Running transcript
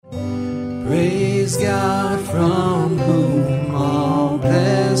Praise God from whom all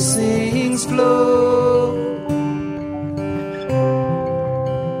blessings flow.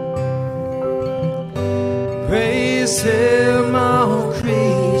 Praise Him, all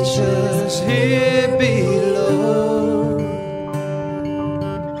creatures here below.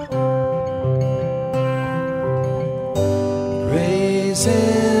 Praise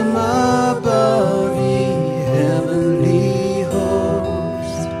Him above, ye heavenly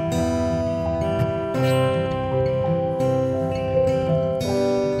hosts.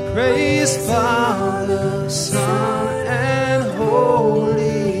 Praise Father, Son, and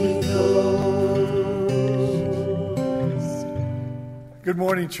Holy Ghost. Good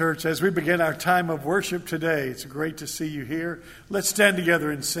morning, church. As we begin our time of worship today, it's great to see you here. Let's stand together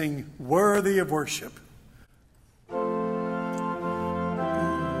and sing Worthy of Worship.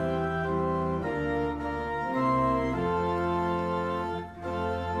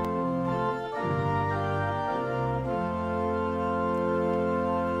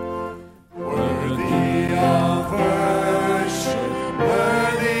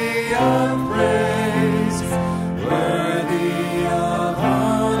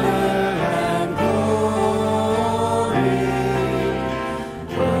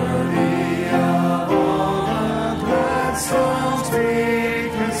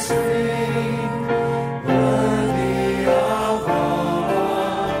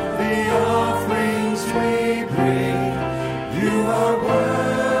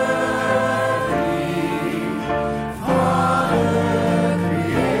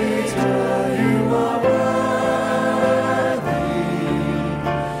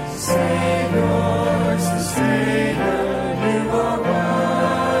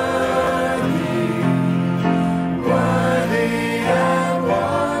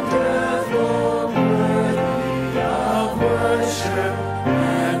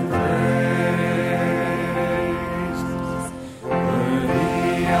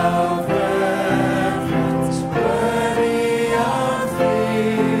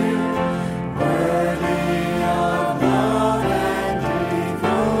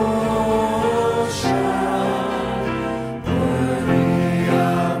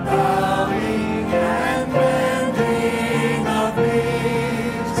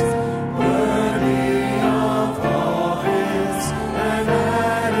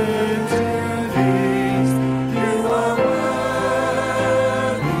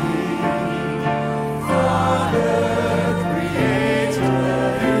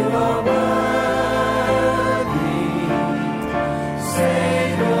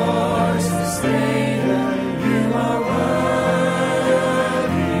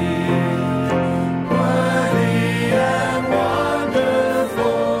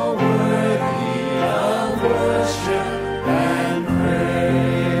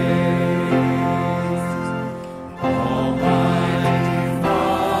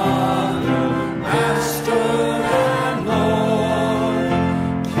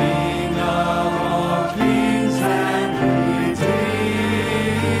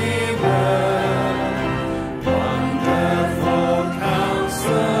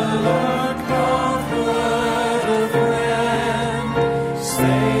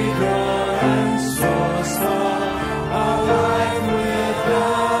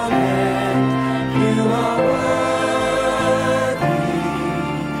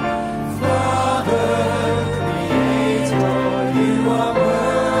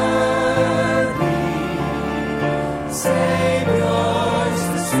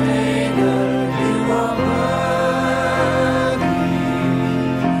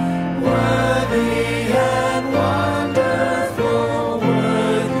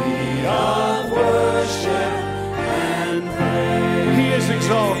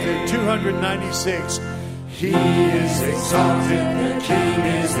 He is exalted, the King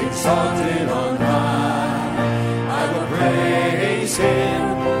is exalted on high. I will praise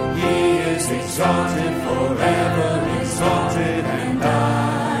Him. He is exalted, forever exalted, and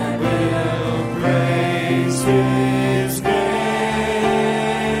I will praise His name.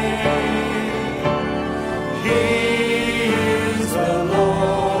 He is the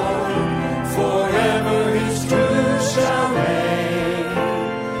Lord, forever His truth shall reign.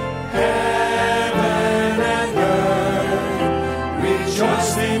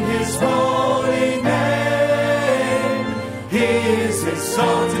 Rejoice in His holy name. He is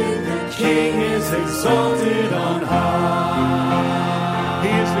exalted, the King is exalted on high. He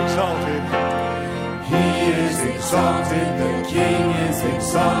is exalted. He is exalted, the King is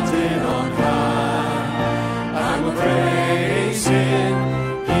exalted on high. I will praise Him.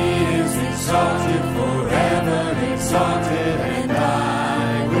 He is exalted, forever exalted, and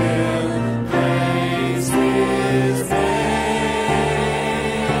I will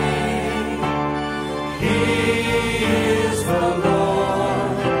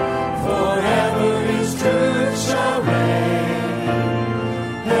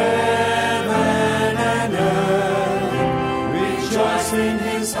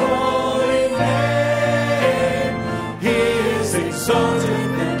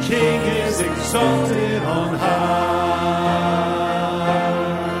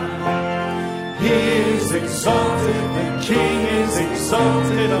exalted, the King is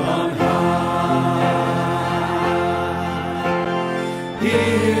exalted on high. He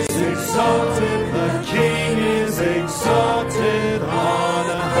is exalted, the King is exalted on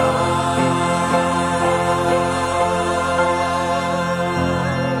high.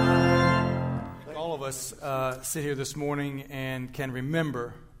 All of us sit here this morning and can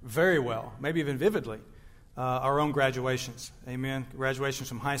remember very well, maybe even vividly, our own graduations. Amen. Graduations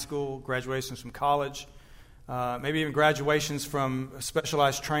from high school, graduations from college, maybe even graduations from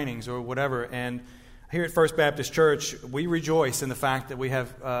specialized trainings or whatever. And here at First Baptist Church, we rejoice in the fact that we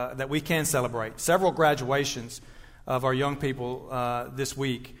have that we can celebrate several graduations of our young people this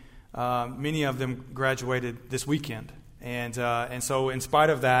week. Many of them graduated this weekend, and so in spite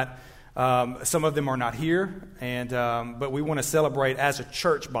of that, some of them are not here, but we want to celebrate as a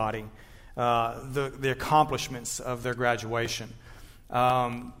church body the accomplishments of their graduation.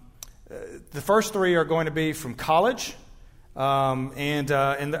 The first three are going to be from college, and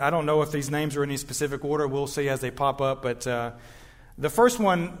I don't know if these names are in any specific order. We'll see as they pop up. But the first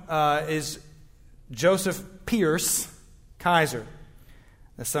one is Joseph Pierce Kaiser,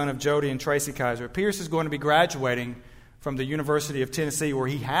 the son of Jody and Tracy Kaiser. Pierce is going to be graduating from the University of Tennessee, where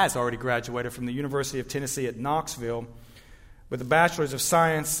he has already graduated from the University of Tennessee at Knoxville, with a Bachelor's of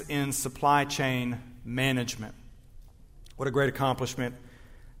Science in Supply Chain Management. What a great accomplishment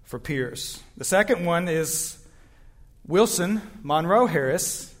for Pierce. The second one is Wilson Monroe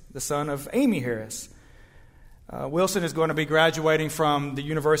Harris, the son of Amy Harris. Wilson is going to be graduating from the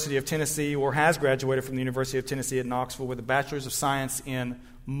University of Tennessee, or has graduated from the University of Tennessee at Knoxville, with a Bachelor's of Science in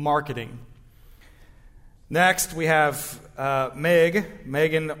Marketing. Next, we have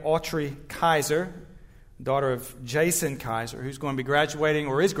Megan Autry Kaiser, daughter of Jason Kaiser, who's going to be graduating,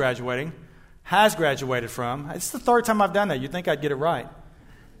 or is graduating, has graduated from. It's the third time I've done that. You'd think I'd get it right.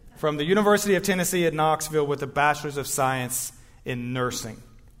 From the University of Tennessee at Knoxville with a Bachelor's of Science in Nursing.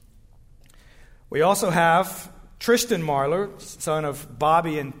 We also have Tristan Marler, son of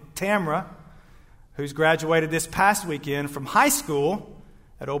Bobby and Tamra, who's graduated this past weekend from high school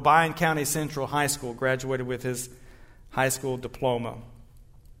at Obion County Central High School, graduated with his high school diploma.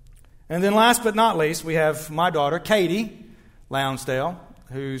 And then last but not least, we have my daughter, Katie Lounsdale,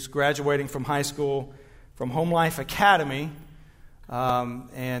 who's graduating from high school from Home Life Academy.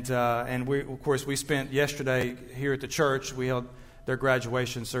 And we, of course, we spent yesterday here at the church. We held their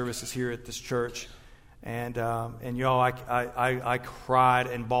graduation services here at this church. And y'all, I cried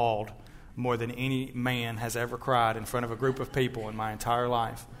and bawled more than any man has ever cried in front of a group of people in my entire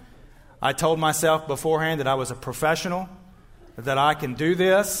life. I told myself beforehand that I was a professional, that I can do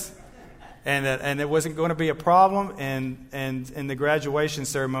this, and it wasn't going to be a problem. And the graduation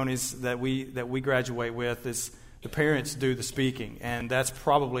ceremonies that we graduate with is the parents do the speaking, and that's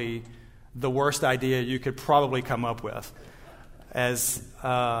probably the worst idea you could probably come up with. As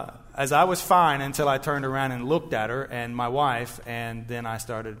I was fine until I turned around and looked at her and my wife, and then I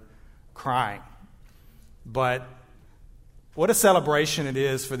started crying. But what a celebration it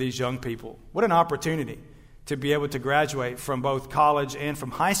is for these young people. What an opportunity to be able to graduate from both college and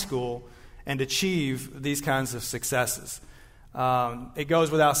from high school and achieve these kinds of successes. It goes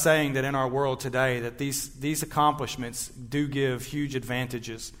without saying that in our world today that these accomplishments do give huge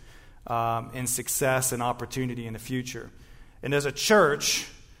advantages in success and opportunity in the future. And as a church,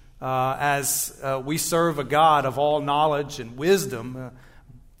 as we serve a God of all knowledge and wisdom,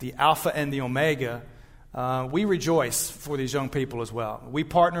 the Alpha and the Omega, we rejoice for these young people as well. We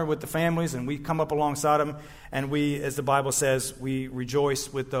partner with the families and we come up alongside them, and we, as the Bible says, we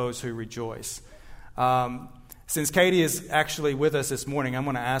rejoice with those who rejoice. Since Katie is actually with us this morning, I'm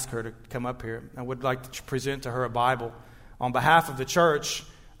going to ask her to come up here. I would like to present to her a Bible on behalf of the church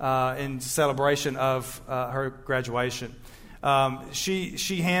in celebration of her graduation.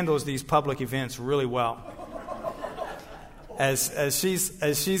 She handles these public events really well. As she's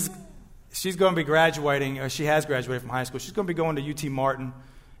going to be graduating, or she has graduated from high school. She's going to be going to UT Martin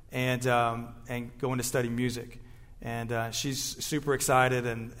and going to study music. And she's super excited,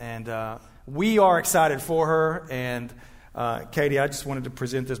 and we are excited for her. And Katie, I just wanted to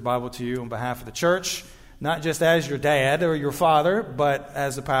present this Bible to you on behalf of the church, not just as your dad or your father, but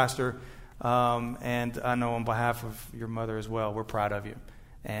as a pastor. And I know on behalf of your mother as well, we're proud of you.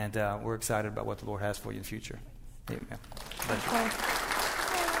 And we're excited about what the Lord has for you in the future. Amen.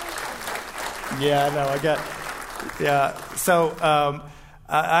 Yeah, I know. So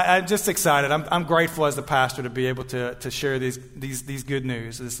I'm just excited. I'm grateful as the pastor to be able to share these good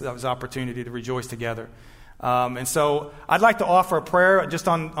news, this opportunity to rejoice together. And so I'd like to offer a prayer just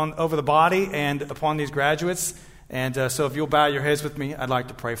on over the body and upon these graduates. And so if you'll bow your heads with me, I'd like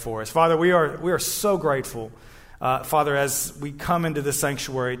to pray for us. Father, we are so grateful, Father, as we come into the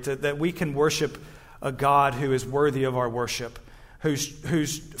sanctuary, that we can worship a God who is worthy of our worship,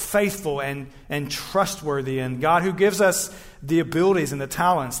 who's faithful and trustworthy, and God who gives us the abilities and the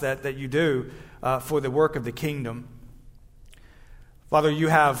talents that you do for the work of the kingdom. Father, you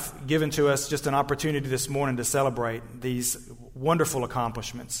have given to us just an opportunity this morning to celebrate these wonderful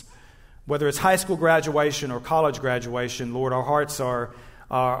accomplishments. Whether it's high school graduation or college graduation, Lord, our hearts are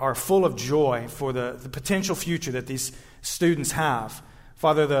full of joy for the potential future that these students have.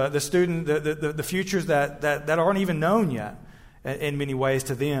 Father, the futures that aren't even known yet in many ways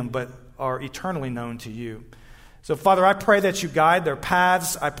to them, but are eternally known to you. So, Father, I pray that you guide their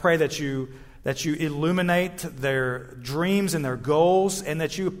paths. I pray that you illuminate their dreams and their goals, and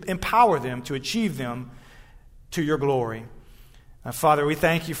that you empower them to achieve them to your glory. Father, we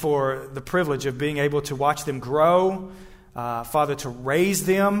thank you for the privilege of being able to watch them grow, Father, to raise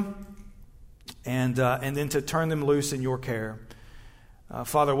them, and then to turn them loose in your care.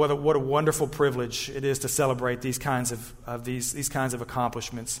 Father, what a wonderful privilege it is to celebrate these kinds of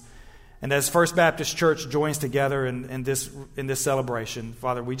accomplishments. And as First Baptist Church joins together in this celebration,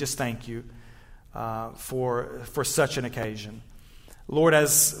 Father, we just thank you for such an occasion. Lord,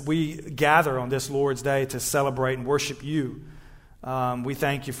 as we gather on this Lord's Day to celebrate and worship you, we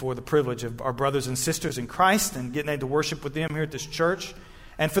thank you for the privilege of our brothers and sisters in Christ and getting to worship with them here at this church,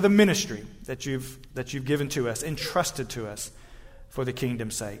 and for the ministry that you've given to us, entrusted to us for the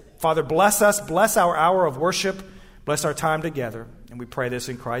kingdom's sake. Father, bless us, bless our hour of worship, bless our time together, and we pray this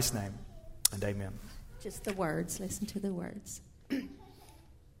in Christ's name, and amen. Just the words, listen to the words.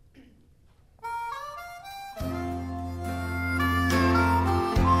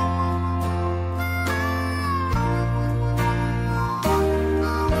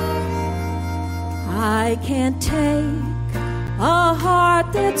 I can't take a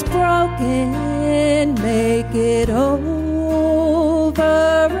heart that's broken, make it over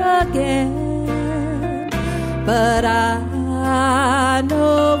again. But I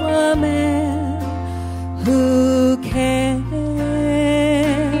know a man who can.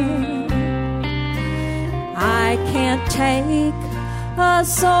 I can't take a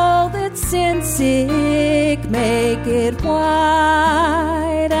soul that's sin sick, make it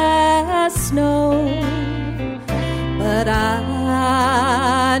white as snow. But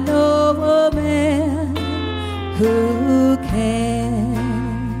I know a man who can.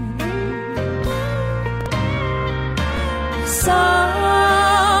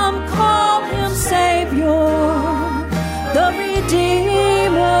 Some call him Savior, the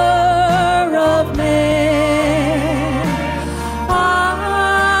Redeemer of man.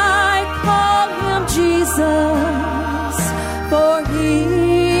 I call him Jesus, for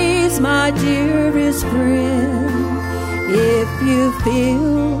he's my dearest friend. If you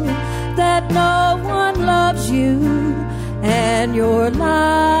feel that no one loves you and your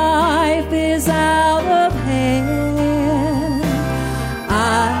life is out of hand,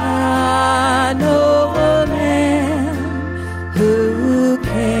 I know a man who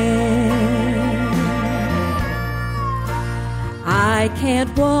can. I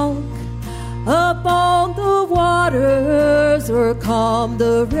can't walk upon the waters or calm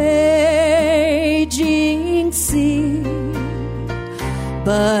the raging sea,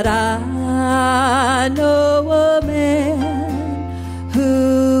 but I know a man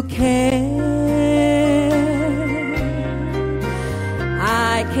who can.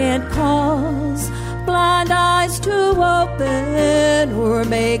 I can't cause blind eyes to open or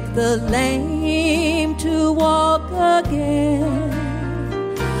make the lame to walk again,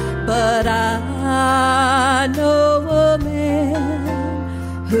 but I know a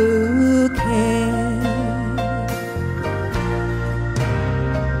man who can.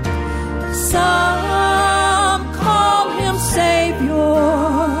 Some call him Savior,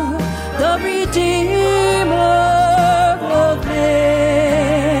 the Redeemer of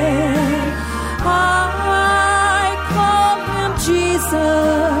man. I call him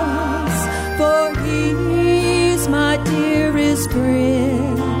Jesus, for he's my dearest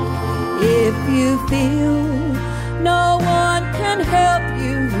friend. If you feel no one can help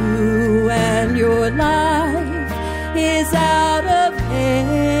you and your life is out of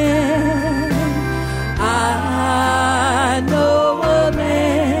hand, I know a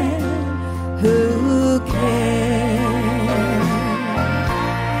man who can.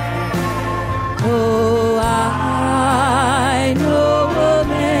 Oh, I know a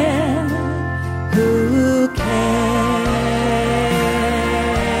man who can.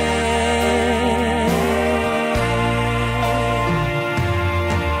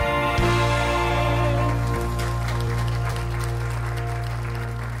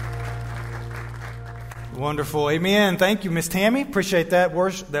 Wonderful. Amen. Thank you, Miss Tammy. Appreciate that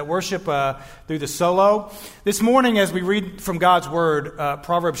worship through the solo. This morning, as we read from God's Word,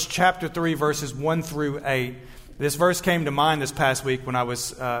 Proverbs chapter 3, verses 1 through 8. This verse came to mind this past week when I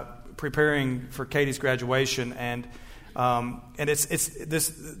was preparing for Katie's graduation, and it's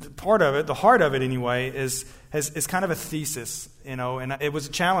this part of it, the heart of it anyway, is kind of a thesis, and it was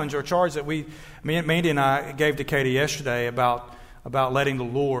a challenge or a charge that Mandy and I gave to Katie yesterday about letting the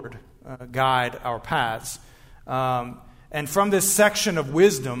Lord guide our paths. And from this section of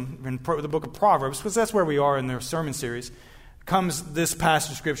wisdom in the book of Proverbs, because that's where we are in their sermon series, comes this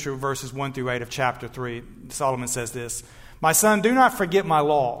passage of Scripture, verses 1 through 8 of chapter 3. Solomon says this, "My son, do not forget my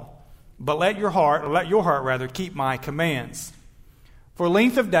law, but let your heart keep my commands. For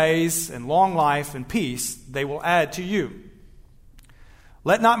length of days and long life and peace they will add to you.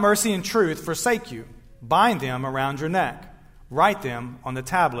 Let not mercy and truth forsake you. Bind them around your neck. Write them on the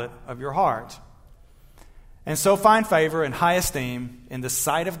tablet of your heart. And so find favor and high esteem in the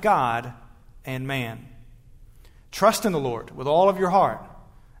sight of God and man. Trust in the Lord with all of your heart,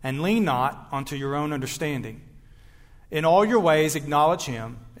 and lean not unto your own understanding. In all your ways acknowledge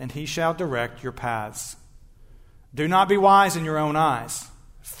him, and he shall direct your paths. Do not be wise in your own eyes.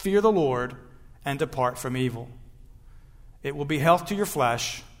 Fear the Lord, and depart from evil. It will be health to your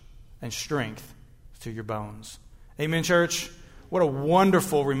flesh and strength to your bones." Amen, church. What a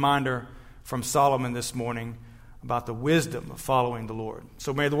wonderful reminder from Solomon this morning about the wisdom of following the Lord.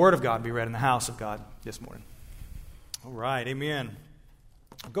 So may the Word of God be read in the house of God this morning. All right, amen.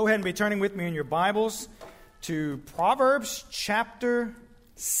 Go ahead and be turning with me in your Bibles to Proverbs chapter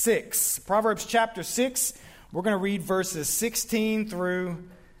 6. Proverbs chapter 6, we're going to read verses 16 through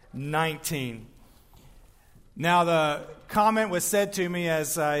 19. Now, the comment was said to me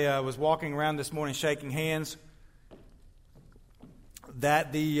as I was walking around this morning shaking hands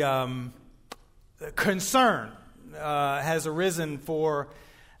that the concern has arisen for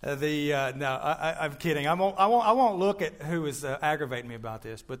I'm kidding. I won't look at who is aggravating me about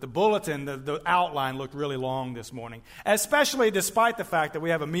this, but the bulletin, the outline looked really long this morning, especially despite the fact that we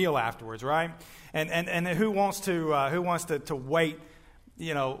have a meal afterwards, right? And who wants to wait,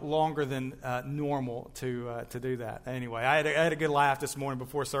 longer than normal to do that? Anyway, I had a good laugh this morning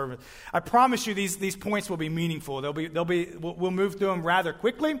before service. I promise you, these points will be meaningful. We'll move through them rather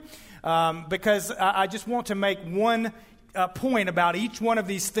quickly because I just want to make one point about each one of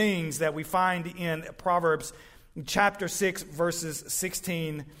these things that we find in Proverbs chapter 6, verses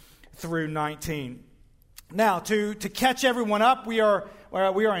 16 through 19. Now, to catch everyone up, we are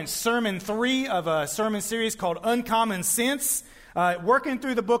in Sermon 3 of a sermon series called Uncommon Sense, working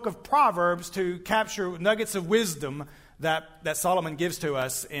through the book of Proverbs to capture nuggets of wisdom that Solomon gives to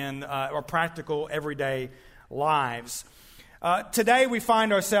us in our practical everyday lives. Today we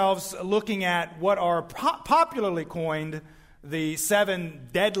find ourselves looking at what are popularly coined the 7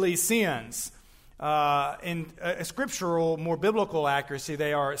 deadly sins. In a scriptural, more biblical accuracy,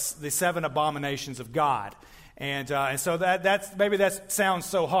 they are the 7 abominations of God. And so that sounds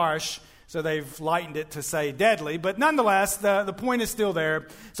so harsh, so they've lightened it to say deadly. But nonetheless, the point is still there.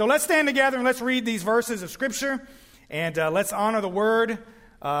 So let's stand together and let's read these verses of Scripture. And let's honor the Word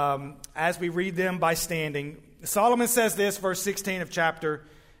as we read them by standing. Solomon says this, verse 16 of chapter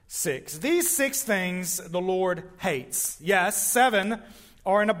 6. "These 6 things the Lord hates. Yes, 7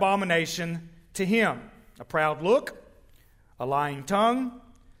 are an abomination to him. A proud look, a lying tongue,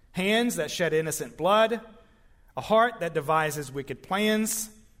 hands that shed innocent blood, a heart that devises wicked plans,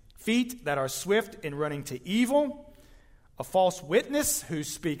 feet that are swift in running to evil, a false witness who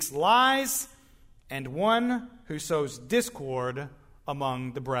speaks lies, and one who sows discord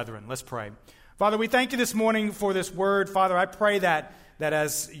among the brethren." Let's pray. Father, we thank you this morning for this word. Father, I pray that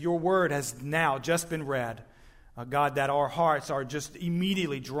as your word has now just been read, God, that our hearts are just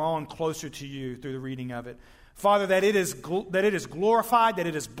immediately drawn closer to you through the reading of it. Father, that it is glorified, that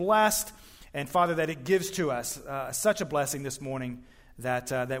it is blessed, and Father, that it gives to us such a blessing this morning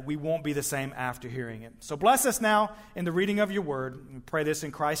that we won't be the same after hearing it. So bless us now in the reading of your word. We pray this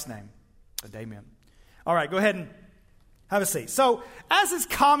in Christ's name. Amen. All right, go ahead and have a seat. So, as is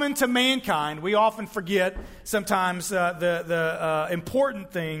common to mankind, we often forget sometimes the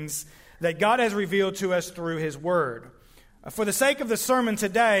important things that God has revealed to us through His Word. For the sake of the sermon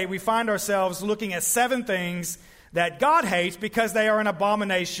today, we find ourselves looking at 7 things that God hates because they are an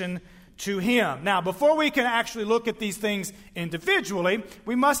abomination to Him. Now, before we can actually look at these things individually,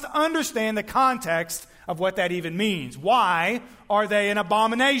 we must understand the context of what that even means. Why are they an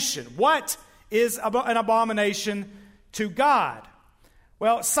abomination? What is an abomination to God?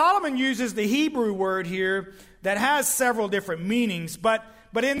 Well, Solomon uses the Hebrew word here that has several different meanings, but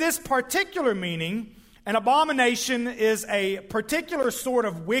in this particular meaning, An abomination is a particular sort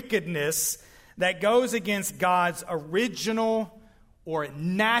of wickedness that goes against God's original or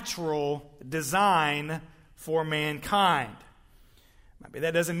natural design for mankind. Maybe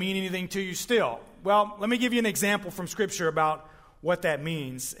that doesn't mean anything to you still. Well, let me give you an example from Scripture about what that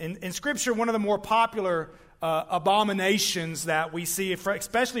means. In Scripture, one of the more popular abominations that we see,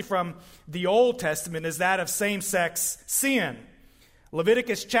 especially from the Old Testament, is that of same-sex sin.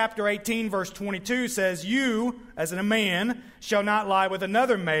 Leviticus chapter 18, verse 22 says, "You, as a man, shall not lie with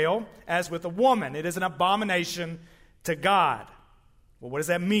another male as with a woman. It is an abomination to God." Well, what does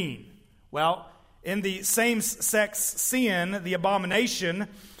that mean? Well, in the same-sex sin, the abomination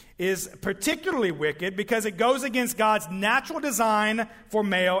is particularly wicked because it goes against God's natural design for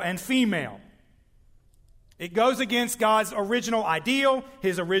male and female. It goes against God's original ideal,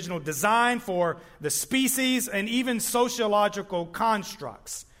 his original design for the species, and even sociological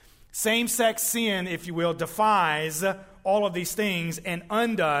constructs. Same-sex sin, if you will, defies all of these things and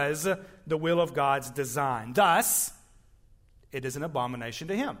undoes the will of God's design. Thus, it is an abomination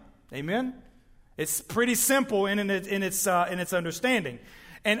to him. Amen? It's pretty simple in its understanding.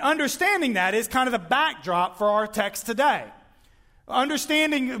 And understanding that is kind of the backdrop for our text today.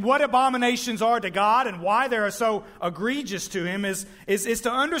 Understanding what abominations are to God and why they are so egregious to him is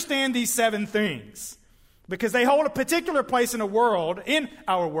to understand these 7 things. Because they hold a particular place in our world,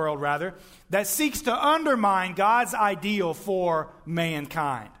 that seeks to undermine God's ideal for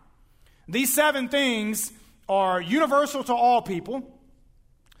mankind. These 7 things are universal to all people,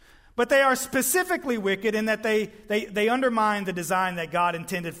 but they are specifically wicked in that they undermine the design that God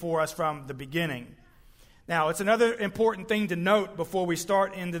intended for us from the beginning. Now, it's another important thing to note before we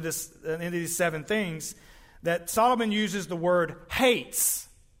start into these 7 things, that Solomon uses the word hates.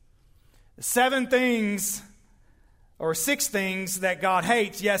 7 things, or 6 things that God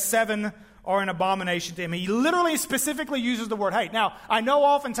hates, yes, 7 are an abomination to him. He literally specifically uses the word hate. Now, I know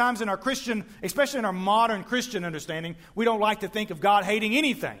oftentimes in our Christian, especially in our modern Christian understanding, we don't like to think of God hating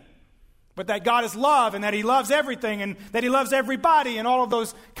anything. But that God is love and that he loves everything and that he loves everybody and all of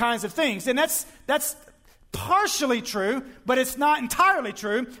those kinds of things. And that's partially true, but it's not entirely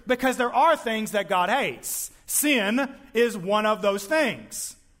true because there are things that God hates. Sin is one of those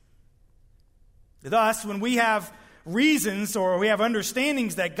things. Thus, when we have reasons or we have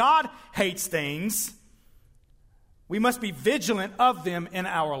understandings that God hates things, we must be vigilant of them in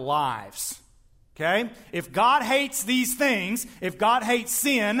our lives. Okay? If God hates these things, if God hates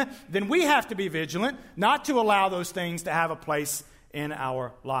sin, then we have to be vigilant not to allow those things to have a place in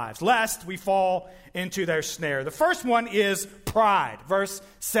our lives, lest we fall into their snare. The first one is pride. Verse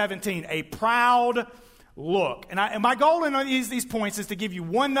 17, a proud look. And my goal in these points is to give you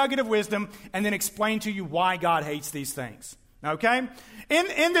one nugget of wisdom and then explain to you why God hates these things. Okay?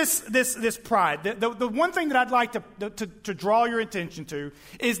 In this pride, the one thing that I'd like to draw your attention to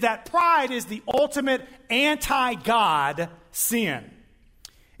is that pride is the ultimate anti-God sin.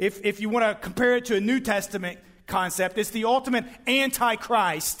 If you want to compare it to a New Testament concept, it's the ultimate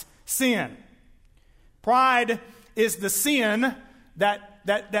anti-Christ sin. Pride is the sin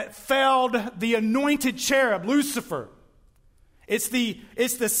that felled the anointed cherub, Lucifer. It's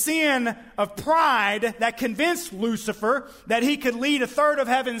the sin of pride that convinced Lucifer that he could lead a third of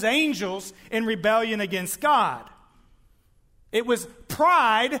heaven's angels in rebellion against God. It was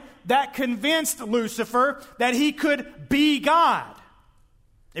pride that convinced Lucifer that he could be God.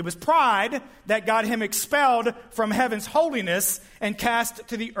 It was pride that got him expelled from heaven's holiness and cast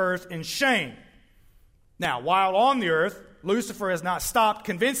to the earth in shame. Now, while on the earth, Lucifer has not stopped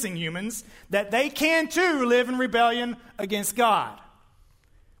convincing humans that they can too live in rebellion against God.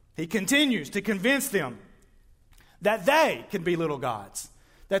 He continues to convince them that they can be little gods,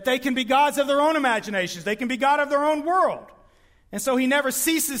 that they can be gods of their own imaginations, they can be God of their own world. And so he never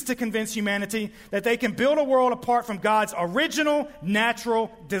ceases to convince humanity that they can build a world apart from God's original natural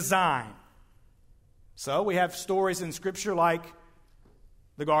design. So we have stories in Scripture like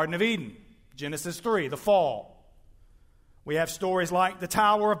the Garden of Eden, Genesis 3, the fall. We have stories like the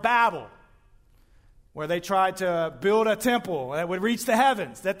Tower of Babel, where they tried to build a temple that would reach the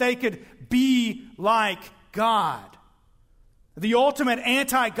heavens, that they could be like God. The ultimate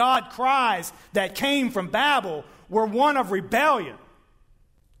anti-God cries that came from Babel were one of rebellion.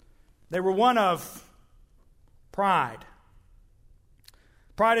 They were one of pride.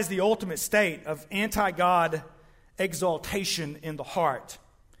 Pride is the ultimate state of anti-God exaltation in the heart.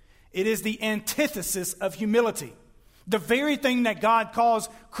 It is the antithesis of humility. The very thing that God calls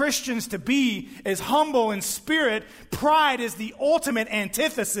Christians to be is humble in spirit. Pride is the ultimate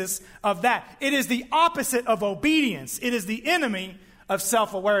antithesis of that. It is the opposite of obedience. It is the enemy of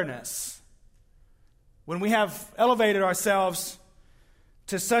self-awareness. when we have elevated ourselves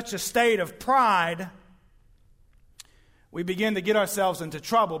to such a state of pride, we begin to get ourselves into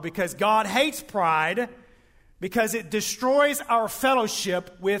trouble, because God hates pride because it destroys our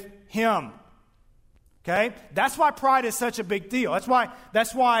fellowship with Him. Okay? That's why pride is such a big deal.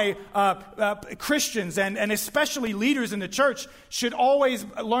 That's why Christians and especially leaders in the church should always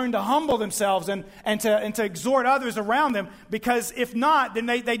learn to humble themselves and to exhort others around them, because if not, then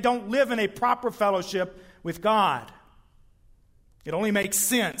they don't live in a proper fellowship with God. It only makes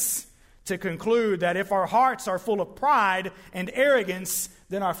sense to conclude that if our hearts are full of pride and arrogance,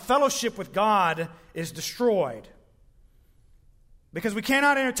 then our fellowship with God is destroyed. Because we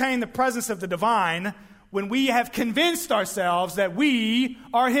cannot entertain the presence of the divine when we have convinced ourselves that we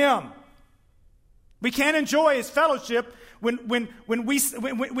are Him. We can't enjoy His fellowship when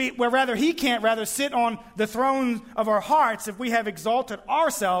He can't rather sit on the throne of our hearts if we have exalted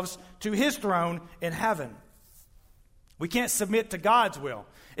ourselves to His throne in heaven. We can't submit to God's will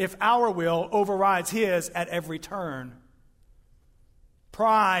if our will overrides His at every turn.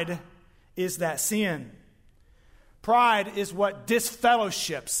 Pride is that sin. Pride is what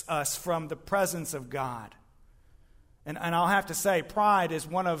disfellowships us from the presence of God. And I'll have to say, pride is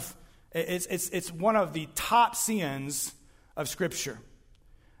one of the top sins of Scripture.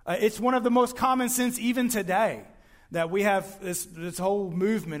 It's one of the most common sins even today, that we have this whole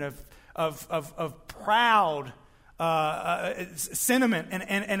movement of proud sentiment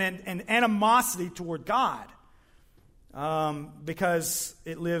and animosity toward God, because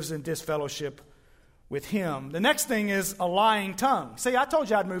it lives in disfellowship with Him. The next thing is a lying tongue. See, I told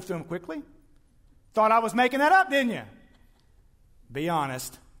you I'd move through them quickly. Thought I was making that up, didn't you? Be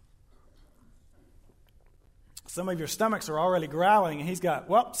honest. Some of your stomachs are already growling, and he's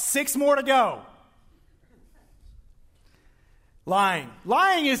got, 6 more to go. Lying.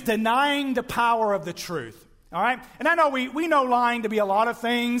 Lying is denying the power of the truth. All right? And I know we know lying to be a lot of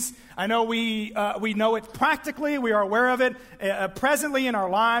things. I know we know it practically. We are aware of it presently in our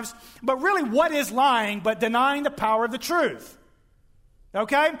lives. But really, what is lying but denying the power of the truth?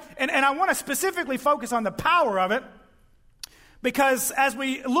 Okay? And I want to specifically focus on the power of it, because as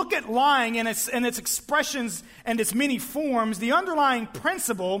we look at lying and its expressions and its many forms, the underlying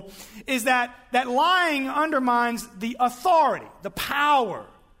principle is that lying undermines the authority, the power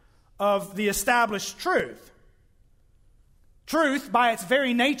of the established truth. Truth, by its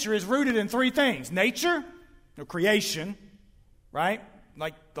very nature, is rooted in 3 things. Nature, or creation, right?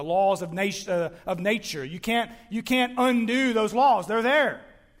 Like the laws of nature. You can't undo those laws. They're there.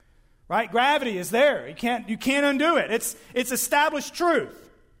 Right? Gravity is there. You can't undo it. It's established truth.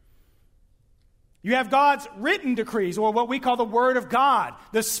 You have God's written decrees, or what we call the Word of God.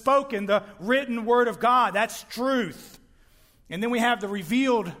 The spoken, the written Word of God. That's truth. And then we have the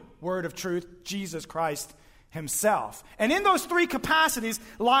revealed Word of truth, Jesus Christ Himself. And in those 3 capacities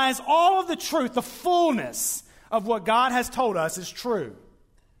lies all of the truth, the fullness of what God has told us is true.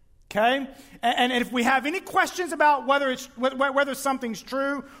 Okay? And if we have any questions about whether something's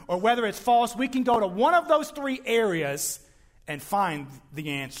true or whether it's false, we can go to one of those 3 areas and find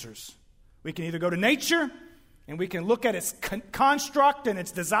the answers. We can either go to nature and we can look at its construct and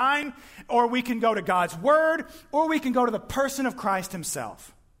its design, or we can go to God's Word, or we can go to the person of Christ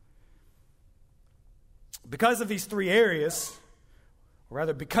Himself. Because of these 3 areas, or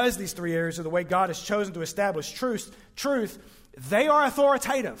rather because these 3 areas are the way God has chosen to establish truth, they are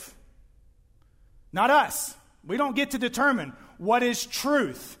authoritative. Not us. We don't get to determine what is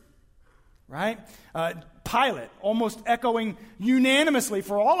truth. Right? Pilate, almost echoing unanimously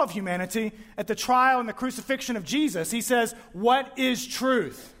for all of humanity at the trial and the crucifixion of Jesus, he says, "What is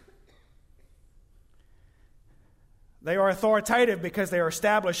truth?" They are authoritative because they are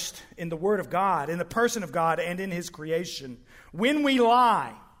established in the Word of God, in the person of God, and in His creation. When we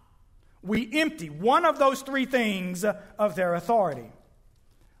lie, we empty one of those 3 things of their authority.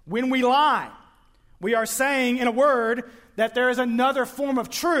 When we lie, we are saying, in a word, that there is another form of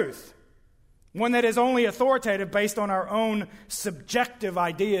truth, one that is only authoritative based on our own subjective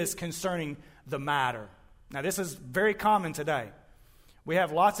ideas concerning the matter. Now, this is very common today. We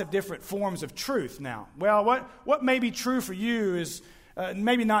have lots of different forms of truth now. Well, what may be true for you is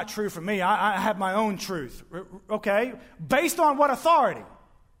maybe not true for me. I have my own truth. Okay? Based on what authority?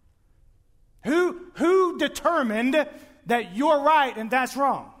 Who determined that you're right and that's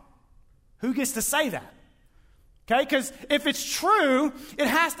wrong? Who gets to say that? Okay? Because if it's true, it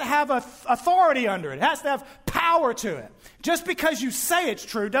has to have authority under it. It has to have power to it. Just because you say it's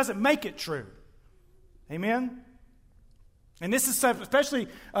true doesn't make it true. Amen? And this is especially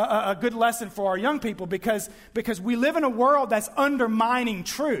a good lesson for our young people because we live in a world that's undermining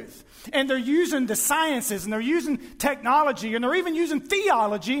truth. And they're using the sciences and they're using technology and they're even using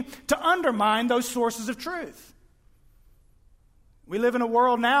theology to undermine those sources of truth. We live in a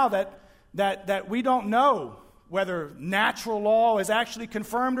world now that we don't know whether natural law is actually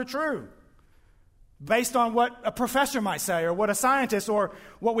confirmed or true, based on what a professor might say or what a scientist or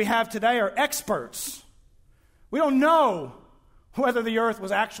what we have today are experts. We don't know whether the earth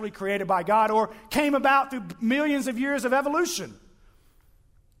was actually created by God or came about through millions of years of evolution.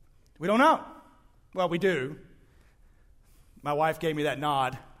 We don't know. Well, we do. My wife gave me that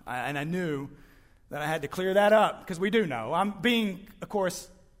nod, and I knew that I had to clear that up because we do know. I'm being, of course,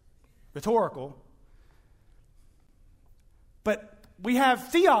 rhetorical. But we have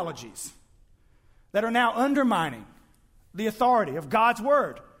theologies that are now undermining the authority of God's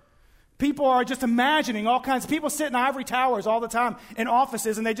word. People are just imagining all kinds of people sit in ivory towers all the time in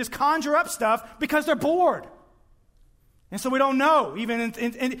offices and they just conjure up stuff because they're bored. And so we don't know, even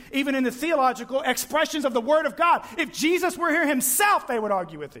in the theological expressions of the Word of God. If Jesus were here himself, they would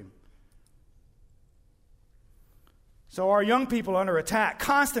argue with him. So our young people are under attack,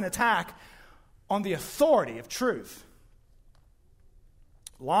 constant attack on the authority of truth.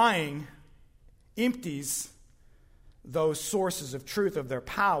 Lying empties those sources of truth of their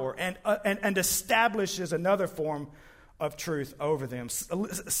power and establishes another form of truth over them.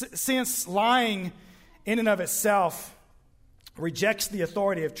 Since lying in and of itself rejects the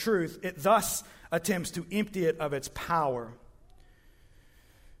authority of truth, it thus attempts to empty it of its power.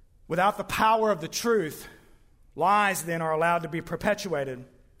 Without the power of the truth, lies then are allowed to be perpetuated.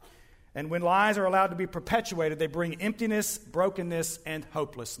 And when lies are allowed to be perpetuated, they bring emptiness, brokenness, and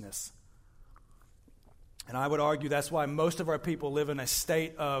hopelessness. And I would argue that's why most of our people live in a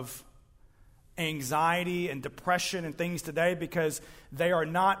state of anxiety and depression and things today, because they are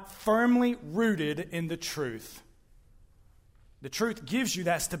not firmly rooted in the truth. The truth gives you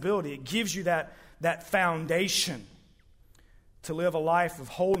that stability. It gives you that foundation to live a life of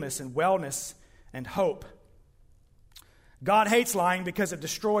wholeness and wellness and hope. God hates lying because it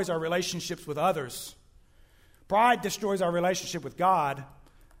destroys our relationships with others. Pride destroys our relationship with God.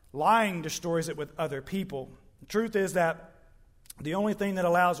 Lying destroys it with other people. The truth is that the only thing that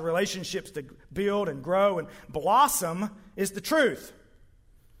allows relationships to build and grow and blossom is the truth.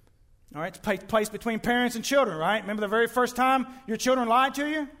 All right, it's place between parents and children, right? Remember the very first time your children lied to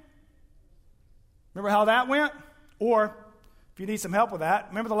you? Remember how that went? Or, if you need some help with that,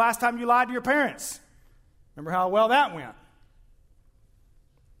 remember the last time you lied to your parents? Remember how well that went?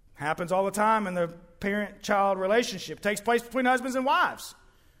 Happens all the time in the parent-child relationship. It takes place between husbands and wives.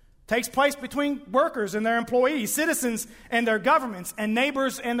 Takes place between workers and their employees, citizens and their governments, and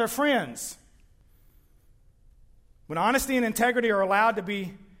neighbors and their friends. When honesty and integrity are allowed to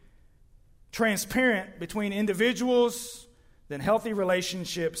be transparent between individuals, then healthy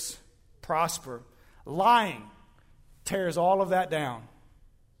relationships prosper. Lying tears all of that down.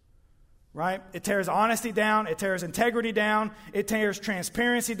 Right? It tears honesty down, it tears integrity down, it tears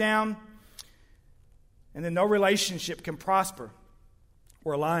transparency down, and then no relationship can prosper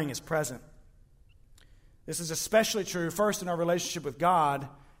where lying is present. This is especially true first in our relationship with God,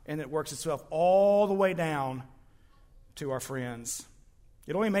 and it works itself all the way down to our friends.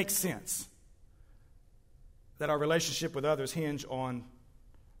 It only makes sense that our relationship with others hinge on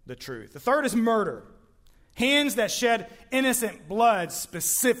the truth. The third is murder. Hands that shed innocent blood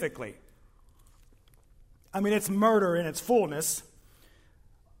specifically. I mean, it's murder in its fullness,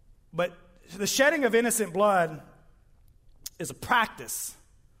 but the shedding of innocent blood is a practice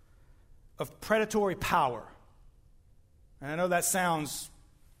of predatory power. And I know that sounds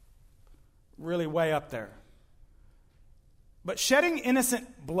really way up there. But shedding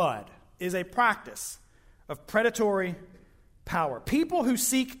innocent blood is a practice of predatory power. People who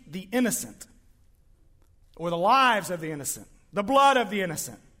seek the innocent, or the lives of the innocent, the blood of the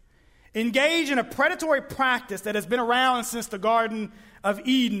innocent, engage in a predatory practice that has been around since the Garden of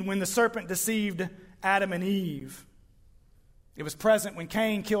Eden when the serpent deceived Adam and Eve. It was present when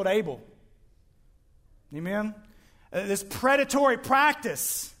Cain killed Abel. Amen? This predatory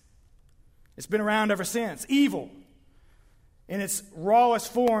practice, it's been around ever since. Evil, in its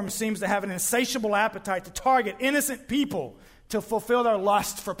rawest form, seems to have an insatiable appetite to target innocent people to fulfill their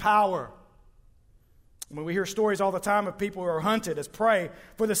lust for power. I mean, we hear stories all the time of people who are hunted as prey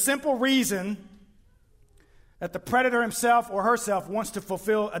for the simple reason that the predator himself or herself wants to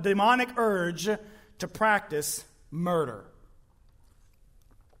fulfill a demonic urge to practice murder.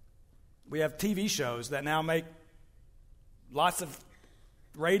 We have TV shows that now make lots of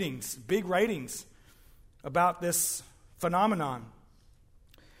ratings, big ratings, about this phenomenon.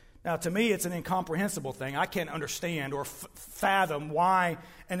 Now, to me, it's an incomprehensible thing. I can't understand or fathom why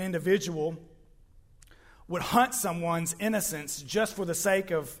an individual would hunt someone's innocence just for the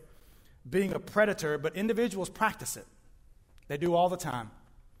sake of being a predator, but individuals practice it. They do all the time.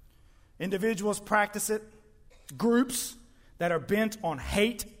 Individuals practice it. Groups that are bent on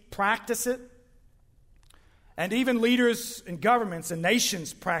hate practice it. And even leaders in governments and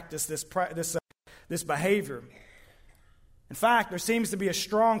nations practice this behavior. In fact, there seems to be a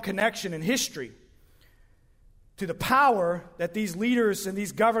strong connection in history to the power that these leaders and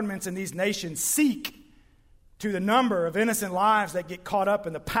these governments and these nations seek, to the number of innocent lives that get caught up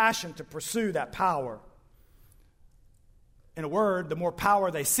in the passion to pursue that power. In a word, the more power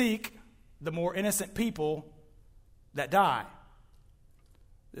they seek, the more innocent people that die.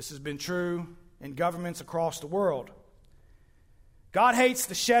 This has been true in governments across the world. God hates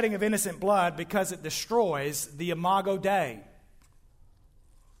the shedding of innocent blood because it destroys the imago Dei,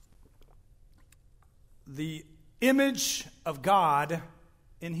 the image of God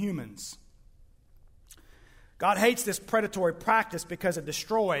in humans. God hates this predatory practice because it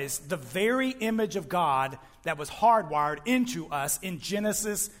destroys the very image of God that was hardwired into us in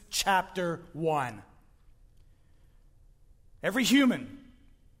Genesis chapter 1. Every human,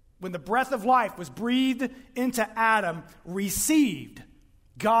 when the breath of life was breathed into Adam, received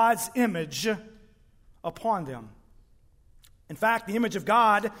God's image upon them. In fact, the image of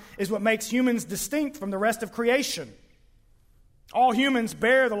God is what makes humans distinct from the rest of creation. All humans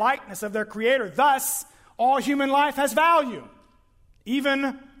bear the likeness of their Creator. Thus, all human life has value,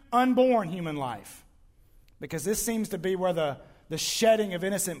 even unborn human life. Because this seems to be where the shedding of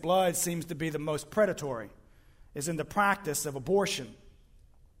innocent blood seems to be the most predatory, is in the practice of abortion.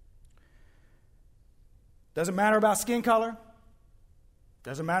 Doesn't matter about skin color.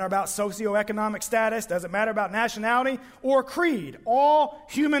 Doesn't matter about socioeconomic status. Doesn't matter about nationality or creed. All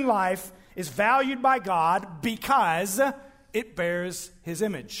human life is valued by God because it bears His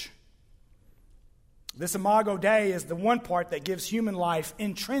image. This imago Dei is the one part that gives human life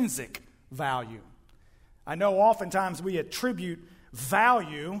intrinsic value. I know oftentimes we attribute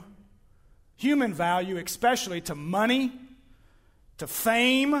value, human value, especially to money, to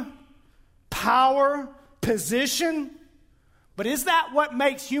fame, power, position. But is that what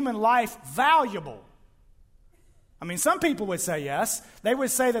makes human life valuable? I mean, some people would say yes. They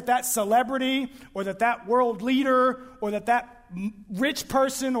would say that celebrity or that world leader or that rich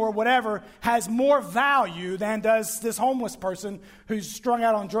person or whatever has more value than does this homeless person who's strung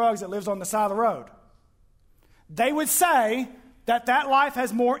out on drugs that lives on the side of the road. They would say that life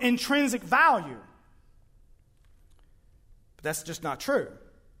has more intrinsic value. But that's just not true.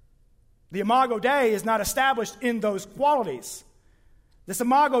 The imago Dei is not established in those qualities. This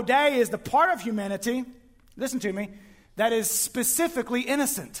imago Dei is the part of humanity, listen to me, that is specifically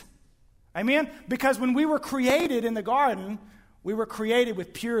innocent. Amen? Because when we were created in the garden, we were created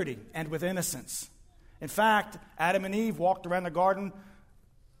with purity and with innocence. In fact, Adam and Eve walked around the garden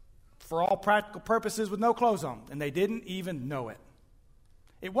for all practical purposes with no clothes on, and they didn't even know it.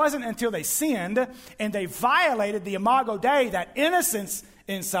 It wasn't until they sinned and they violated the imago Dei, that innocence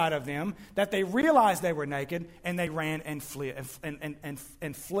inside of them, that they realized they were naked and they ran and fled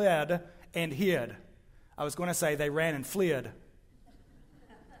and fled and hid. I was going to say they ran and fled,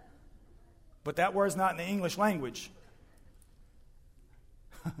 but that word's not in the English language.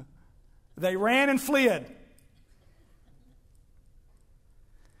 They ran and fled.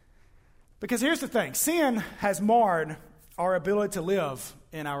 Because here's the thing, sin has marred our ability to live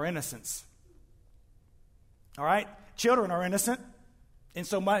in our innocence. All right? Children are innocent in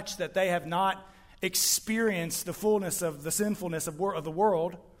so much that they have not experienced the fullness of the sinfulness of the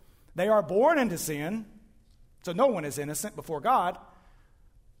world. They are born into sin, so no one is innocent before God,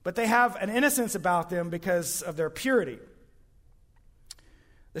 but they have an innocence about them because of their purity.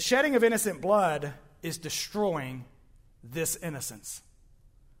 The shedding of innocent blood is destroying this innocence.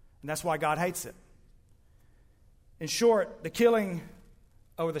 And that's why God hates it. In short, the killing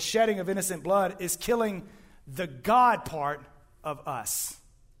or the shedding of innocent blood is killing the God part of us.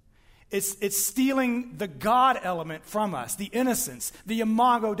 It's stealing the God element from us, the innocence, the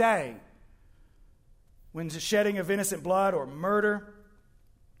imago Dei. When the shedding of innocent blood or murder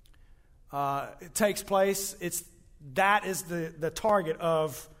it takes place, that is the target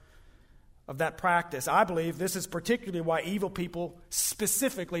of that practice. I believe this is particularly why evil people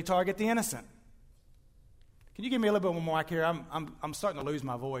specifically target the innocent. Can you give me a little bit more mic here? I'm starting to lose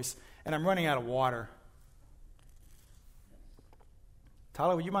my voice, and I'm running out of water.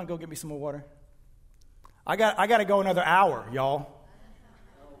 Tyler, would you mind go get me some more water? I got to go another hour, y'all.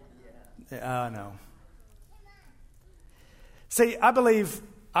 No. See, I believe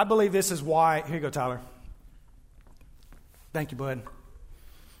this is why. Here you go, Tyler. Thank you, bud.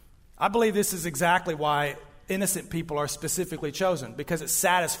 I believe this is exactly why innocent people are specifically chosen, because it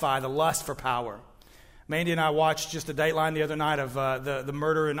satisfies the lust for power. Mandy and I watched just a Dateline the other night of the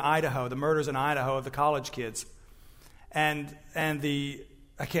murder in Idaho, the murders in Idaho of the college kids, and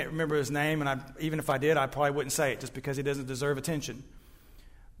I can't remember his name, and even if I did, I probably wouldn't say it just because he doesn't deserve attention.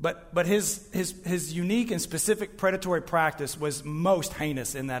 But his unique and specific predatory practice was most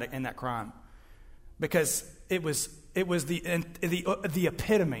heinous in that crime, because it was the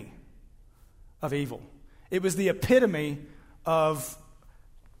epitome of evil. It was the epitome of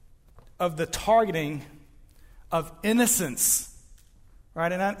the targeting of innocence,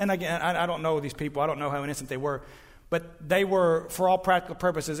 right? And again, I don't know these people. I don't know how innocent they were, but they were, for all practical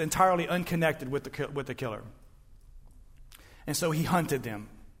purposes, entirely unconnected with the killer. And so he hunted them.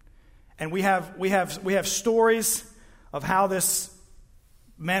 And we have stories of how this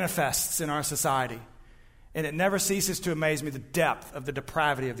manifests in our society. And it never ceases to amaze me the depth of the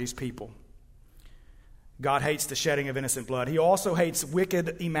depravity of these people. God hates the shedding of innocent blood. He also hates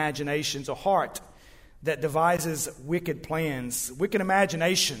wicked imaginations, a heart that devises wicked plans. Wicked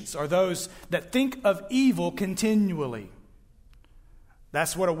imaginations are those that think of evil continually.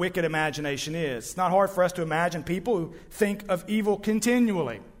 That's what a wicked imagination is. It's not hard for us to imagine people who think of evil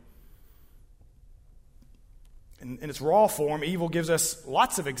continually. In its raw form, evil gives us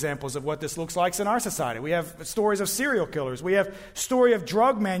lots of examples of what this looks like in our society. We have stories of serial killers. We have story of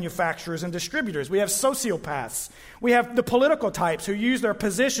drug manufacturers and distributors. We have sociopaths. We have the political types who use their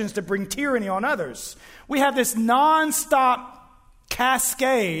positions to bring tyranny on others. We have this nonstop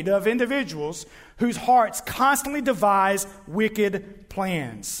cascade of individuals whose hearts constantly devise wicked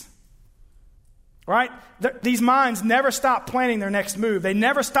plans. Right? These minds never stop planning their next move. They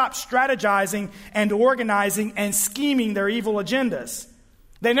never stop strategizing and organizing and scheming their evil agendas.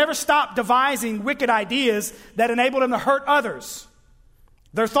 They never stop devising wicked ideas that enable them to hurt others.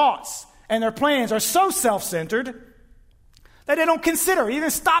 Their thoughts and their plans are so self-centered that they don't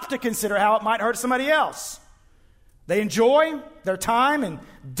even stop to consider how it might hurt somebody else. They enjoy their time in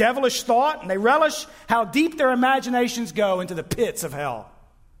devilish thought, and they relish how deep their imaginations go into the pits of hell.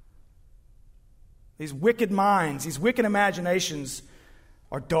 These wicked minds, these wicked imaginations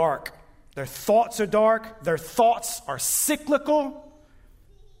are dark. Their thoughts are dark. Their thoughts are cyclical.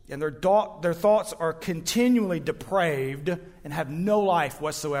 And their thoughts are continually depraved and have no life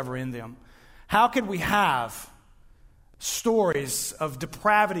whatsoever in them. How could we have stories of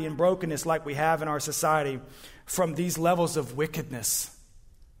depravity and brokenness like we have in our society from these levels of wickedness?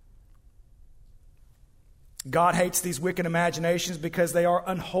 God hates these wicked imaginations because they are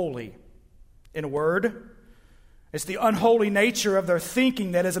unholy. In a word, it's the unholy nature of their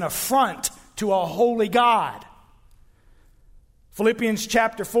thinking that is an affront to a holy God. Philippians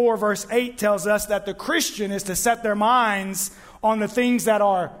chapter 4, verse 8 tells us that the Christian is to set their minds on the things that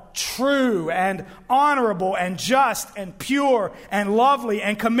are true and honorable and just and pure and lovely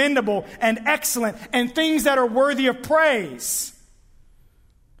and commendable and excellent and things that are worthy of praise.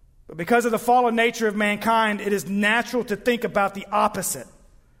 But because of the fallen nature of mankind, it is natural to think about the opposite.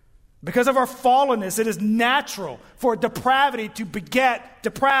 Because of our fallenness, it is natural for depravity to beget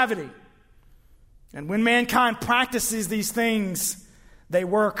depravity. And when mankind practices these things, they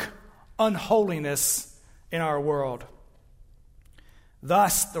work unholiness in our world.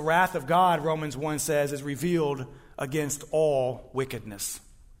 Thus, the wrath of God, Romans 1 says, is revealed against all wickedness.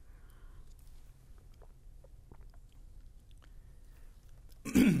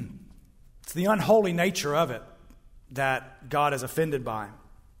 It's the unholy nature of it that God is offended by.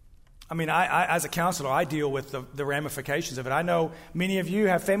 I mean, I as a counselor, I deal with the ramifications of it. I know many of you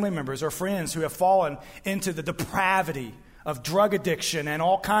have family members or friends who have fallen into the depravity of drug addiction and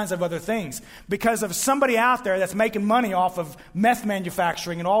all kinds of other things because of somebody out there that's making money off of meth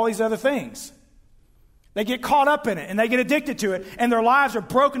manufacturing and all these other things. They get caught up in it and they get addicted to it, and their lives are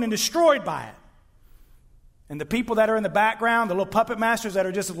broken and destroyed by it. And the people that are in the background, the little puppet masters that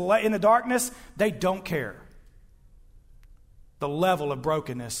are just in the darkness, they don't care the level of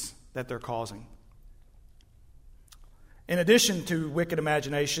brokenness that they're causing. In addition to wicked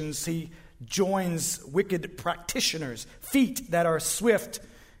imaginations, he joins wicked practitioners, feet that are swift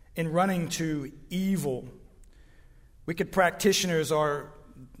in running to evil. Wicked practitioners are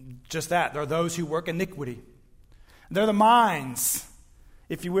just that. They're those who work iniquity. They're the minds,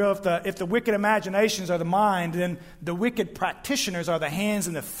 if you will. If the wicked imaginations are the mind, then the wicked practitioners are the hands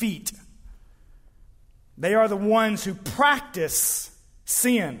and the feet. They are the ones who practice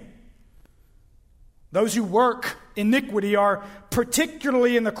sin. Those who work iniquity are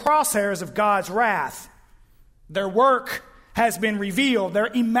particularly in the crosshairs of God's wrath. Their work has been revealed. Their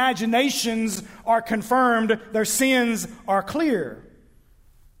imaginations are confirmed. Their sins are clear.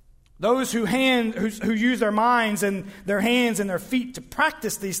 Those who use their minds and their hands and their feet to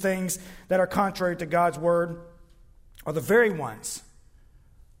practice these things that are contrary to God's word are the very ones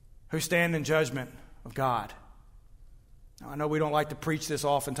who stand in judgment of God. Now, I know we don't like to preach this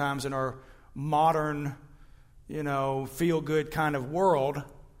oftentimes in our modern, feel-good kind of world.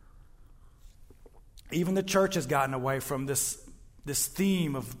 Even the church has gotten away from this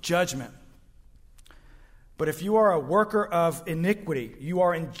theme of judgment. But if you are a worker of iniquity, you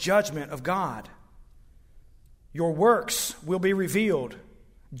are in judgment of God. Your works will be revealed.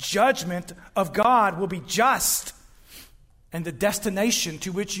 Judgment of God will be just. And the destination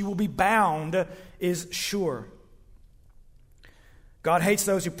to which you will be bound is sure. God hates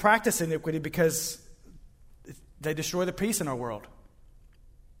those who practice iniquity because they destroy the peace in our world.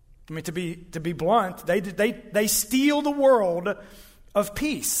 I mean, to be blunt, they steal the world of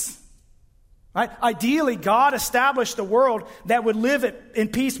peace. Right? Ideally, God established a world that would live in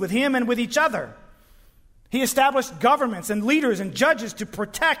peace with Him and with each other. He established governments and leaders and judges to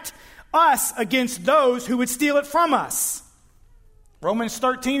protect us against those who would steal it from us. Romans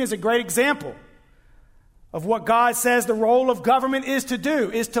 13 is a great example of what God says the role of government is to do,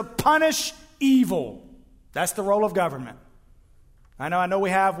 is to punish evil. That's the role of government. I know we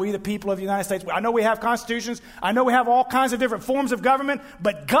the people of the United States, I know we have constitutions, I know we have all kinds of different forms of government,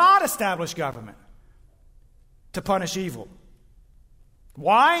 but God established government to punish evil.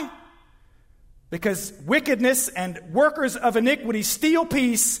 Why? Because wickedness and workers of iniquity steal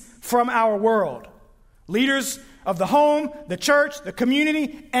peace from our world. Leaders of the home, the church, the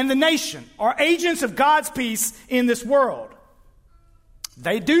community, and the nation are agents of God's peace in this world.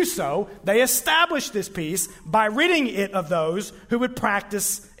 They do so, they establish this peace by ridding it of those who would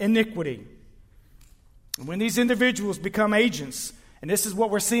practice iniquity. And when these individuals become agents, and this is what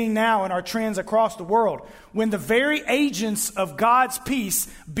we're seeing now in our trends across the world, when the very agents of God's peace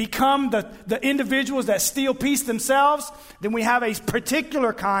become the individuals that steal peace themselves, then we have a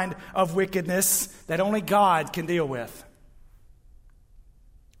particular kind of wickedness that only God can deal with.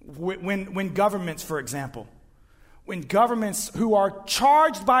 When governments, for example, when governments who are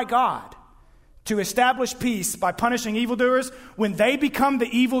charged by God to establish peace by punishing evildoers, when they become the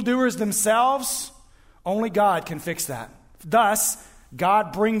evildoers themselves, only God can fix that. Thus,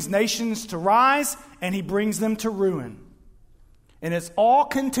 God brings nations to rise and He brings them to ruin. And it's all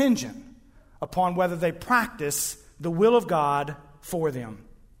contingent upon whether they practice the will of God for them.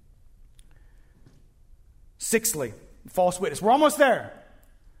 Sixthly, false witness. We're almost there.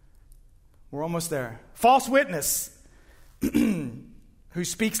 False witness who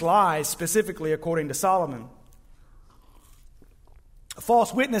speaks lies, specifically according to Solomon. A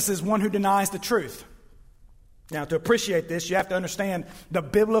false witness is one who denies the truth. Now, to appreciate this, you have to understand the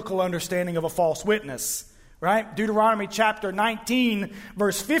biblical understanding of a false witness, right? Deuteronomy chapter 19,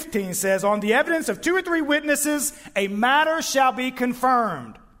 verse 15 says, "On the evidence of 2 or 3 witnesses, a matter shall be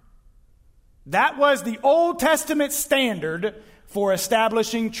confirmed." That was the Old Testament standard for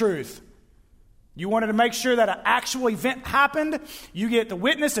establishing truth. You wanted to make sure that an actual event happened, you get the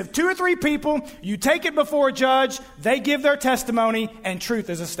witness of 2 or 3 people, you take it before a judge, they give their testimony, and truth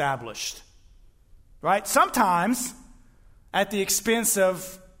is established. Right? Sometimes at the expense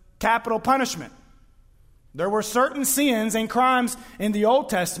of capital punishment. There were certain sins and crimes in the Old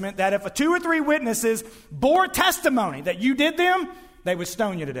Testament that if 2 or 3 witnesses bore testimony that you did them, they would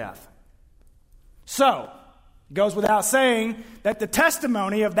stone you to death. So, it goes without saying that the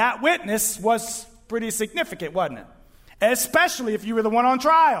testimony of that witness was pretty significant, wasn't it? Especially if you were the one on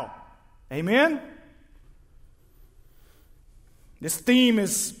trial. Amen? This theme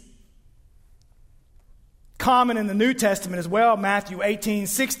is common in the New Testament as well. Matthew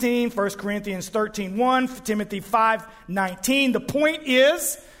 18:16, 1 Corinthians 13:1, Timothy 5:19. The point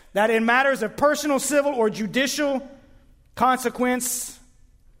is that in matters of personal, civil, or judicial consequence,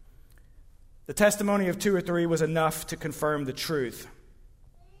 the testimony of 2 or 3 was enough to confirm the truth.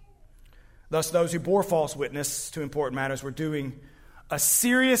 Thus, those who bore false witness to important matters were doing a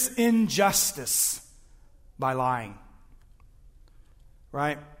serious injustice by lying.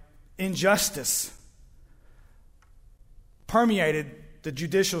 Right? Injustice permeated the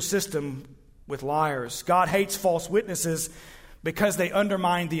judicial system with liars. God hates false witnesses because they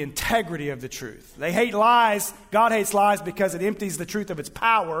undermine the integrity of the truth. They hate lies. God hates lies because it empties the truth of its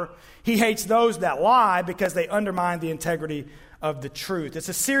power. He hates those that lie because they undermine the integrity of the truth. It's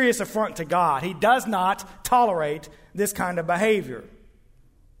a serious affront to God. He does not tolerate this kind of behavior.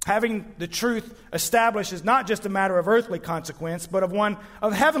 Having the truth established is not just a matter of earthly consequence, but of one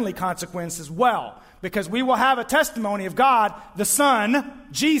of heavenly consequence as well. Because we will have a testimony of God, the Son,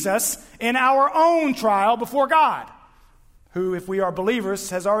 Jesus, in our own trial before God, who, if we are believers,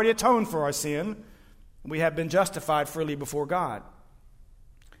 has already atoned for our sin. We have been justified freely before God.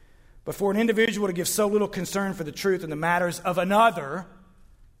 But for an individual to give so little concern for the truth in the matters of another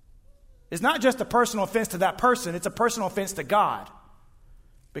is not just a personal offense to that person, it's a personal offense to God,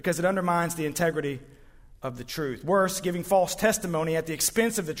 because it undermines the integrity of the truth. Worse, giving false testimony at the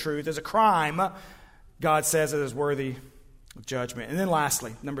expense of the truth is a crime. God says it is worthy of judgment. And then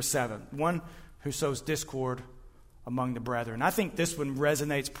lastly, number 7, one who sows discord among the brethren. I think this one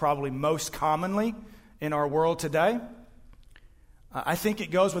resonates probably most commonly in our world today. I think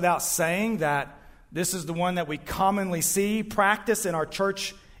it goes without saying that this is the one that we commonly see practice in our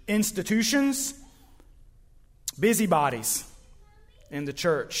church institutions. Busybodies in the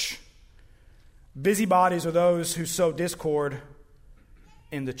church. Busybodies are those who sow discord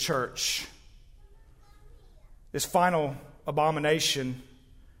in the church. This final abomination,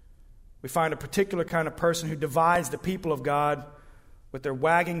 we find a particular kind of person who divides the people of God with their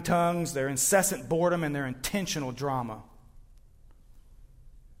wagging tongues, their incessant boredom, and their intentional drama.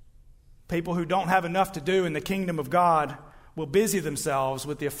 People who don't have enough to do in the kingdom of God will busy themselves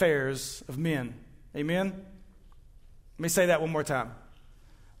with the affairs of men. Amen? Let me say that one more time.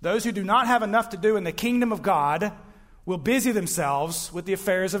 Those who do not have enough to do in the kingdom of God will busy themselves with the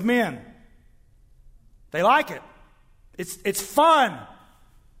affairs of men. They like it. It's fun.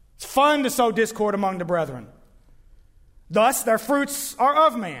 It's fun to sow discord among the brethren. Thus, their fruits are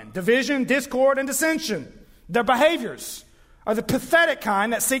of man: division, discord, and dissension. Their behaviors are the pathetic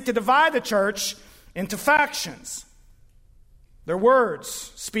kind that seek to divide the church into factions. Their words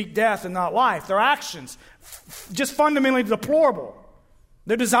speak death and not life. Their actions, just fundamentally deplorable.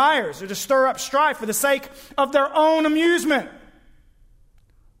 Their desires are to stir up strife for the sake of their own amusement.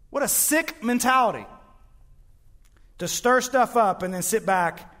 What a sick mentality. To stir stuff up and then sit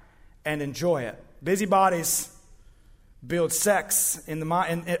back and enjoy it. Busybodies build sects in the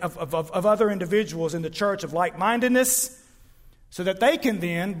mind of other individuals in the church of like-mindedness so that they can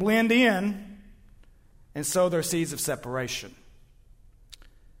then blend in and sow their seeds of separation.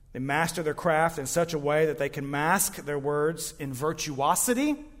 They master their craft in such a way that they can mask their words in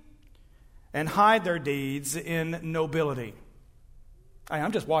virtuosity and hide their deeds in nobility.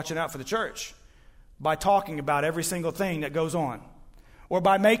 I'm just watching out for the church by talking about every single thing that goes on, or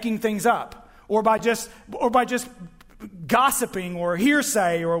by making things up, or by just gossiping or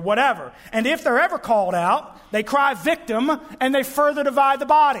hearsay or whatever. And if they're ever called out, they cry victim and they further divide the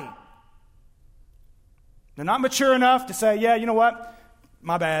body. They're not mature enough to say, yeah, you know what?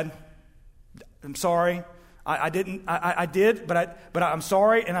 My bad. I'm sorry. I did, but I'm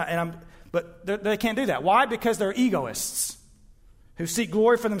sorry, but they can't do that. Why? Because they're egoists who seek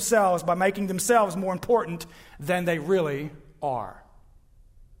glory for themselves by making themselves more important than they really are.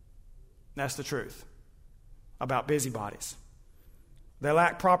 That's the truth about busybodies. They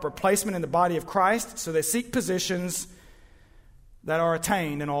lack proper placement in the body of Christ, so they seek positions that are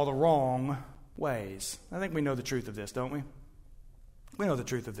attained in all the wrong ways. I think we know the truth of this, don't we? We know the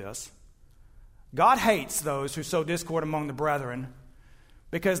truth of this. God hates those who sow discord among the brethren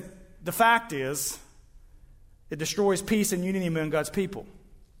because the fact is it destroys peace and unity among God's people.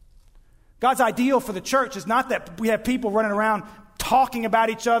 God's ideal for the church is not that we have people running around talking about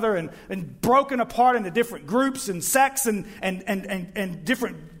each other and broken apart into different groups and sects and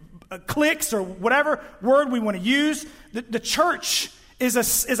different cliques or whatever word we want to use. The church is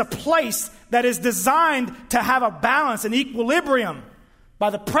a place that is designed to have a balance and equilibrium by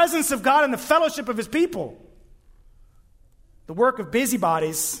the presence of God and the fellowship of His people. The work of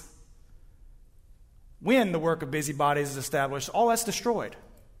busybodies, when the work of busybodies is established, all that's destroyed.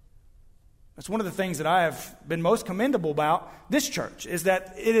 That's one of the things that I have been most commendable about this church, is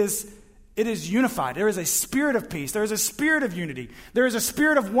that it is unified. There is a spirit of peace. There is a spirit of unity. There is a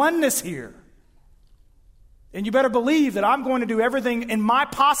spirit of oneness here. And you better believe that I'm going to do everything in my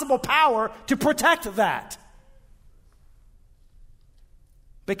possible power to protect that.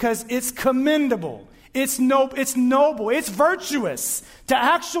 Because it's commendable, it's noble, it's virtuous to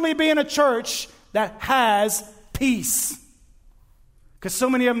actually be in a church that has peace. Because so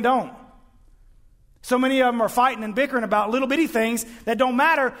many of them don't. So many of them are fighting and bickering about little bitty things that don't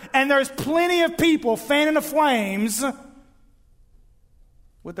matter, and there's plenty of people fanning the flames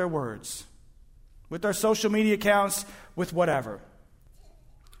with their words, with their social media accounts, with whatever.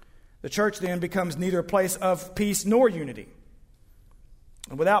 The church then becomes neither a place of peace nor unity.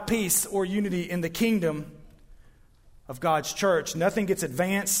 And without peace or unity in the kingdom of God's church, nothing gets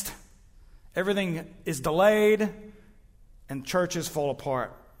advanced, everything is delayed, and churches fall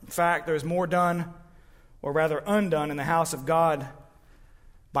apart. In fact, there's more done, or rather undone, in the house of God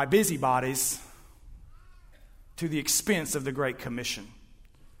by busybodies to the expense of the Great Commission.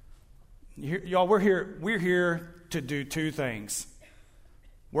 Y'all, we're here to do two things: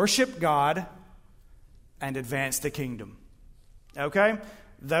 worship God and advance the kingdom. Okay?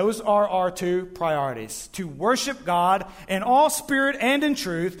 Those are our two priorities: to worship God in all spirit and in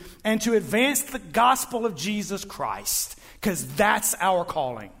truth, and to advance the gospel of Jesus Christ, because that's our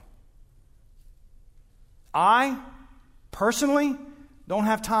calling. I, personally, don't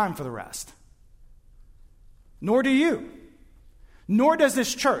have time for the rest. Nor do you. Nor does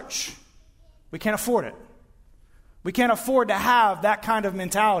this church. We can't afford it. We can't afford to have that kind of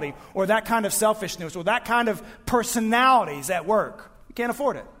mentality or that kind of selfishness or that kind of personalities at work. We can't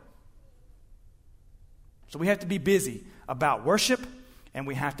afford it. So we have to be busy about worship, and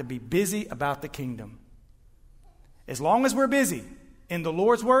we have to be busy about the kingdom. As long as we're busy in the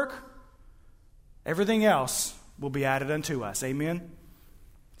Lord's work, everything else will be added unto us. Amen?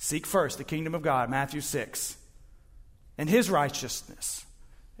 Seek first the kingdom of God, Matthew 6, and His righteousness,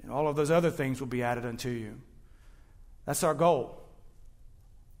 and all of those other things will be added unto you. That's our goal.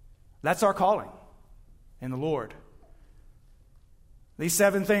 That's our calling in the Lord. These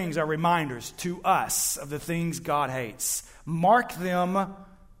 7 things are reminders to us of the things God hates. Mark them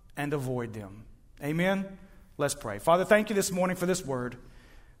and avoid them. Amen? Let's pray. Father, thank you this morning for this word.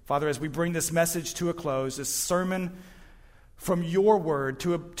 Father, as we bring this message to a close, this sermon from your word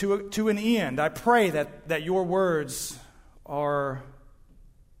to an end, I pray that your words are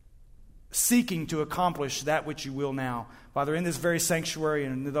seeking to accomplish that which you will now. Father, in this very sanctuary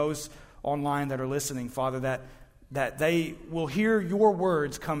and those online that are listening, Father, that they will hear your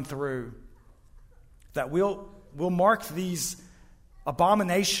words come through, that we'll mark these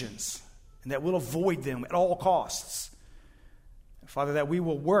abominations and that we'll avoid them at all costs. Father, that we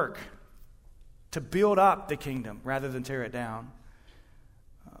will work to build up the kingdom rather than tear it down.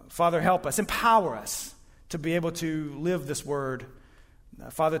 Father, help us, empower us to be able to live this word.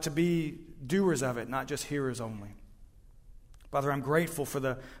 Father, to be doers of it, not just hearers only. Father, I'm grateful for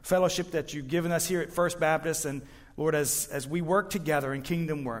the fellowship that you've given us here at First Baptist. And Lord, as we work together in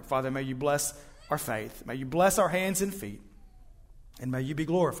kingdom work, Father, may you bless our faith. May you bless our hands and feet. And may you be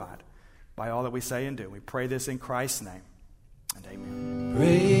glorified by all that we say and do. We pray this in Christ's name. And amen.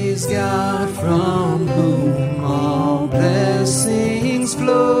 Praise God, from whom all blessings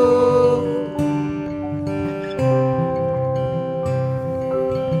flow.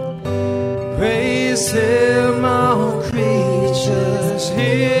 Praise Him, all creatures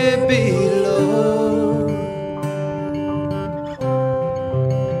here below.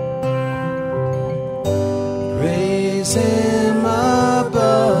 Praise Him.